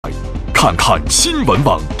看看新闻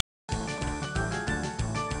网。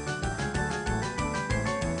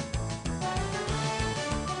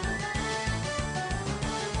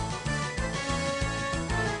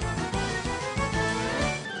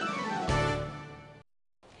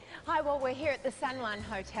Hi, well, we're here at the Sunwan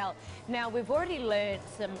Hotel. Now, we've already learned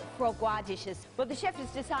some frog gua dishes. Well, the chef has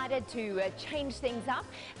decided to change things up,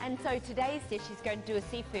 and so today's dish is going to do a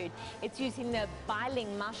seafood. It's using the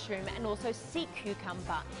biling mushroom and also sea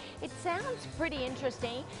cucumber. It sounds pretty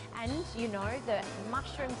interesting, and you know, the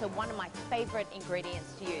mushrooms are one of my favourite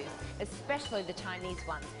ingredients to use, especially the Chinese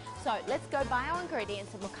ones. So let's go buy our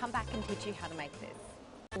ingredients and we'll come back and teach you how to make this.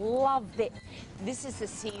 Love it. This is the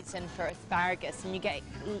season for asparagus, and you get,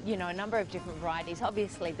 you know, a number of different varieties.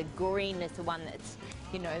 Obviously, the green is the one that's,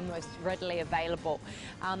 you know, most readily available.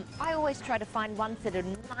 I always try to find ones that are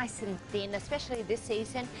nice and thin, especially this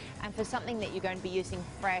season, and for something that you're going to be using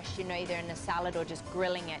fresh, you know, either in a salad or just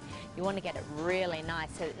grilling it, you want to get it really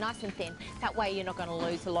nice, so nice and thin. That way you're not going to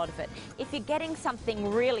lose a lot of it. If you're getting something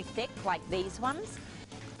really thick, like these ones,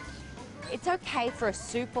 it's okay for a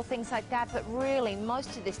soup or things like that, but really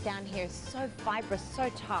most of this down here is so fibrous, so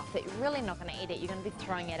tough that you're really not going to eat it. You're going to be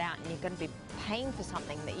throwing it out and you're going to be paying for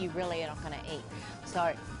something that you really are not going to eat.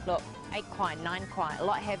 So look, 8 kwai, 9 kwai, a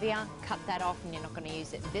lot heavier, cut that off and you're not going to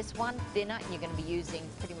use it. This one, thinner, and you're going to be using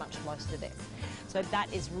pretty much most of this. So that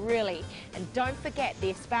is really, and don't forget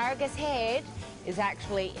the asparagus head is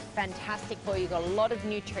actually fantastic for you. You've got a lot of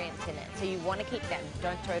nutrients in it, so you want to keep them,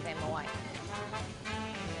 don't throw them away.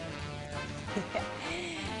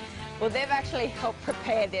 Well, they've actually helped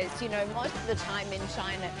prepare this. You know, most of the time in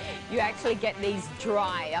China, you actually get these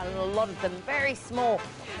dry, and a lot of them very small.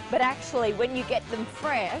 But actually, when you get them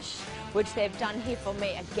fresh, which they've done here for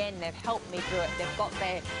me, again, they've helped me do it. They've got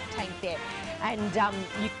their tank there, and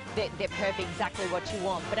they're perfect, exactly what you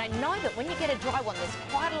want. But I know that when you get a dry one, there's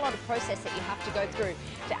quite a lot of process that you have to go through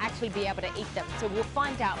to actually be able to eat them. So we'll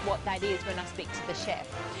find out what that is when I speak to the chef.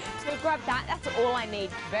 So grab that, that's all I need,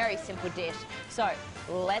 very simple dish. So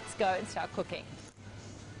let's go and start cooking.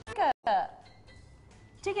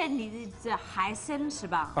 这个你是海参是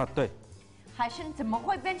吧？啊，对。海参怎么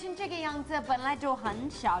会变成这个样子？本来就很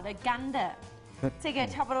小的干的，这个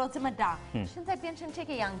差不多这么大，现在变成这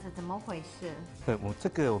个样子，怎么回事？对，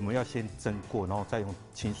我们要先蒸过，然后再用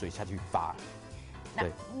清水下去发。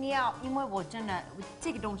对，你要，因为我真的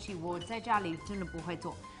这个东西我在家里真的不会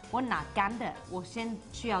做。我拿干的，我先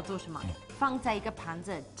需要做什么？放在一个盘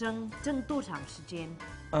子蒸多长时间？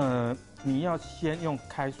你要先用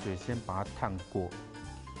开水先把它烫过。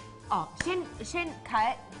哦，先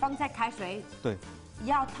放在开水。对。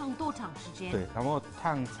要烫多长时间？对，然后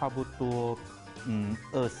烫差不多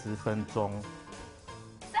20分钟。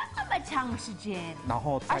这么长时间？然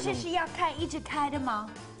后而且是要一直开的吗？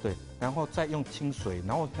对，然后再用清水，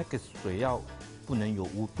然后那个水不能有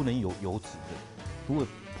油脂的，如果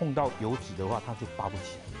碰到油脂的话，它就发不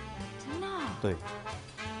起来。真的？对。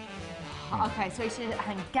OK， 所以是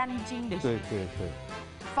很干净的水。对。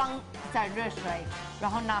放在热水，然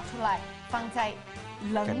后拿出来放在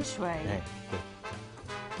冷水。对。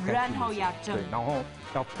然后要蒸。对，然后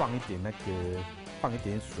要放一点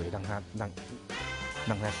水，让它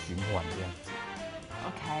循环这样子。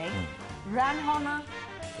OK。然后呢？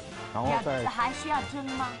然后还需要蒸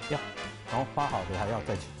吗？要，然后发好的还要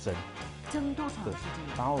再去蒸。蒸多长时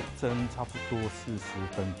间？然后蒸差不多40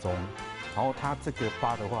分钟，然后它这个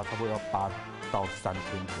发的话，差不多要8到3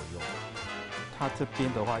天左右。它这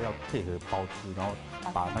边的话要配合包汁，然后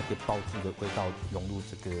把那个包汁的味道融入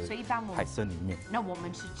这个海参里面。那我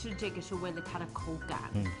们是吃这个是为了它的口感，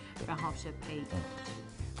然后是配。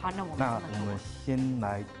好，那我们先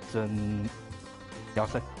来蒸腰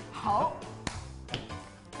参。好。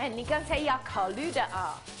哎，你刚才要考虑的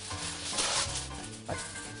啊。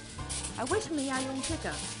为什么要用这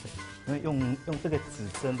个？因为用这个纸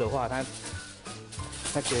蒸的话，它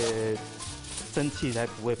那个蒸汽才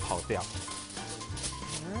不会跑掉。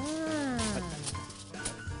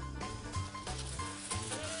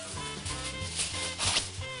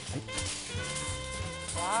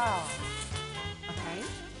哇 ，OK。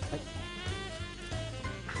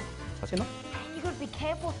小心哦。You gotta be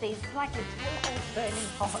careful. These like the table's burning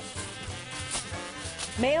hot.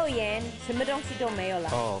 没有盐，什么东西都没有了。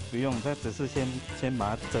哦，不用，它只是先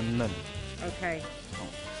把它蒸嫩。OK。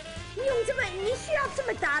你需要这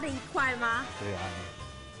么大的一块吗？对啊，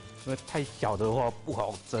因为太小的话不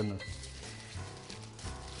好蒸了。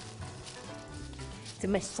这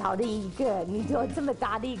么小的一个，你做这么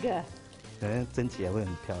大的一个，可能蒸起来会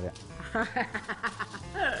很漂亮。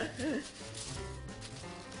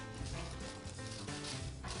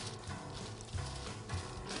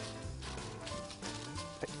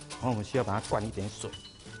然后我们需要把它灌一点水。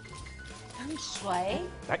放水。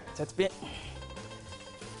来，在这边。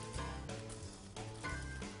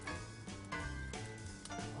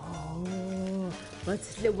哦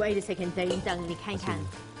，wait a second， 等一等，你看看，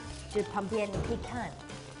这旁边你可以看，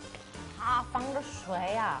它放了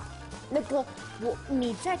水啊。那个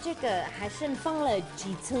你在这个还是放了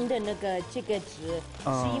几层的那个这个纸，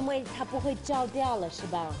是因为它不会焦掉了，是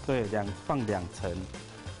吧？对，放2层。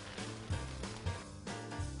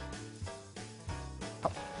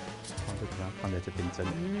好，然后就给它放在这边蒸。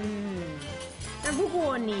那如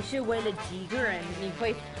果你是为了几个人，你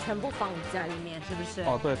会全部放在里面，是不是？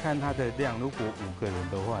哦，对，看它的量，如果5个人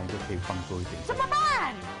的话，你就可以放多一点。怎么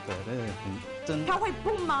办？对，那个很蒸。它会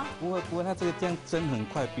蹦吗？不会，它这个这样蒸很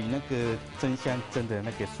快，比那个蒸箱蒸的那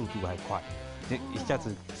个速度还快，就一下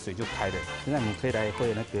子水就开了。现在我们可以来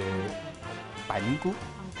会那个百灵菇。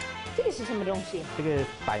这个是什么东西？这个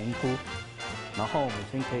百灵菇，然后我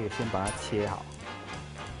们可以先把它切好。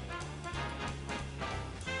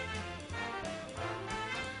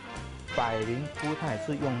百灵菇它也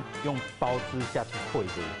是用包汁下去烩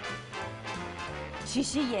的。其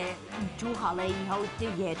实也煮好了以后，就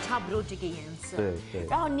也差不多这个颜色。对。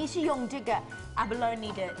然后你是用这个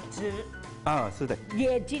abalone 的汁啊，是的。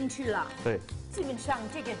也进去了。对。基本上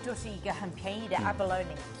这个就是一个很便宜的 abalone。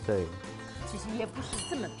对。其实也不是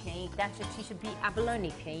这么便宜，但是其实比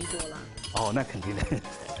abalone 便宜多了。哦，那肯定的。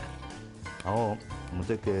然后我们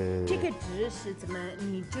这个汁是怎么？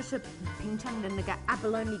你就是平常的那个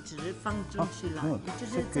abalone 汁放进去了，就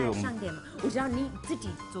是在上点嘛。我知道你自己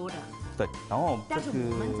做的。对，然后但是我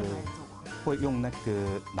们怎么做？会用那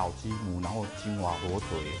个老鸡母，然后金华火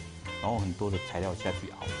腿，然后很多的材料下去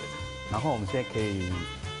熬的。然后我们现在可以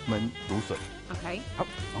焖卤水。OK。好，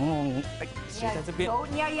然后写在这边。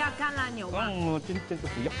你要橄榄油吗？这个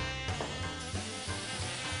不要。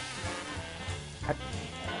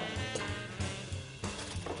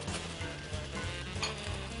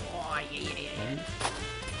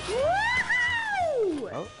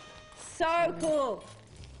Wow! So cool.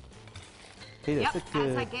 Yep,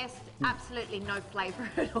 as I guessed, absolutely no flavor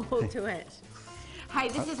at all to it. Hey,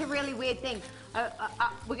 this is a really weird thing.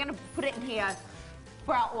 We're going to put it in here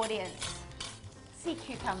for our audience. Sea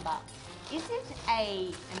cucumber. Is it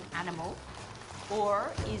an animal,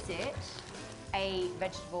 or is it a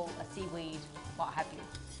vegetable, a seaweed, what have you?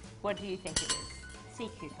 What do you think it is? Sea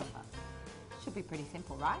cucumber. Should be pretty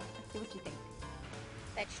simple, right? Let's see what you think.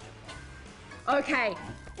 Vegetable. OK，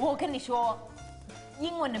 我跟你说，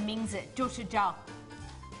英文的名字就是叫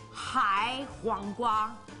海黄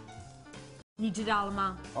瓜，你知道了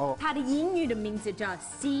吗？哦。它的英语的名字叫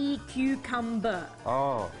sea cucumber。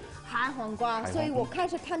哦。海黄瓜，所以我开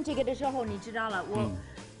始看这个的时候，你知道了，我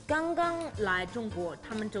刚刚来中国，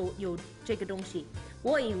他们就有这个东西，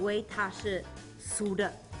我以为它是素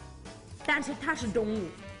的，但是它是动物。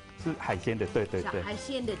是海鲜的，对。海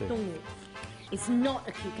鲜的动物。It's not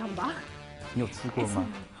a cucumber。你有吃过吗？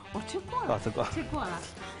我吃过了。吃过了。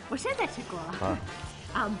我现在吃过了。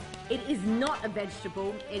It is not a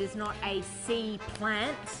vegetable. It is not a sea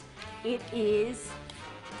plant. It is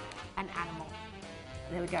an animal.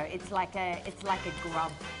 There we go. It's like a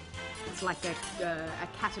grub. It's like a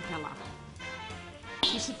caterpillar.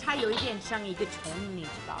 其实它有一点像一个虫，你知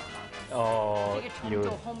道吗？哦。这个虫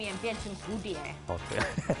就后面变成蝴蝶。哦，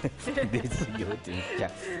对，类似有点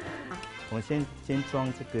像。我们先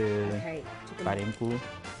装这个百灵菇。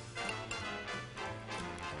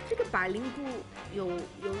这个百灵菇有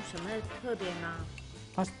什么特别吗？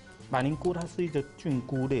它百灵菇它是一个菌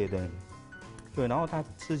菇类的，对，然后它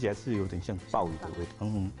吃起来是有点像鲍鱼的味道。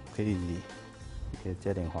可以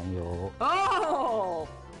加点黄油。哦。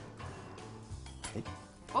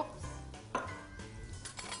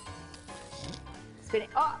Spin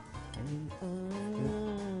it up。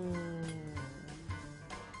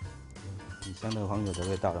很香的黄油的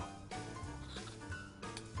味道了。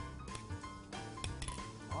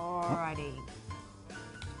Alrighty。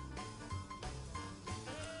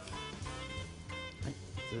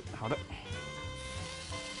好的。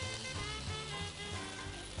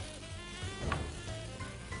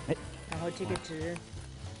然后这个汁。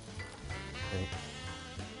对。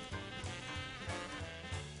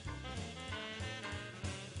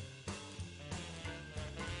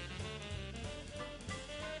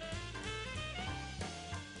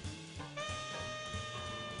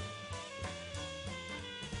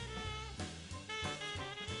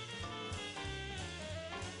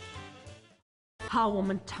好，我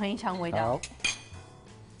们尝一尝味道。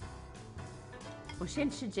我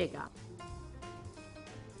先吃这个。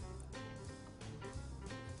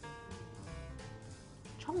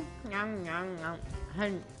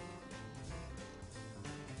很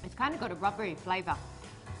 ，It's kind of got a rubbery flavor.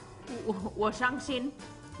 我相信，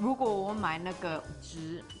如果我买那个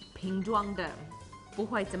纸瓶装的，不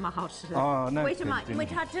会这么好吃。为什么？因为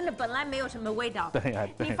它真的本来没有什么味道。对啊，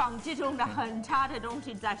你放这种的很差的东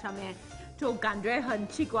西在上面，就感觉很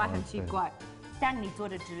奇怪，很奇怪。但你做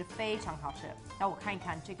的汁非常好吃。让我看一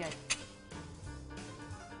看这个。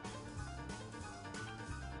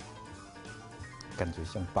感觉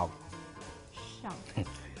像爆。像。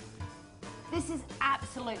This is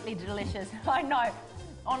absolutely delicious. I know.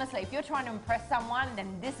 Honestly, if you're trying to impress someone, then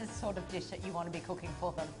this is the sort of dish that you want to be cooking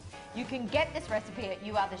for them. You can get this recipe at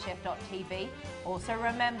youarethechef.tv. Also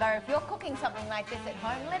remember, if you're cooking something like this at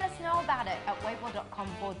home, let us know about it at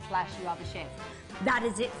weibo.com/youarethechef. That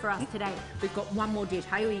is it for us today. We've got one more dish.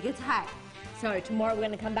 还有一个菜. So tomorrow we're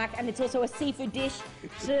going to come back, and it's also a seafood dish.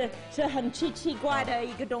 是很奇怪的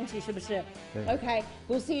一个东西，是不是? Okay,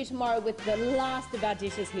 we'll see you tomorrow with the last of our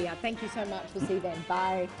dishes here. Thank you so much. We'll see you then.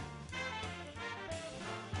 Bye.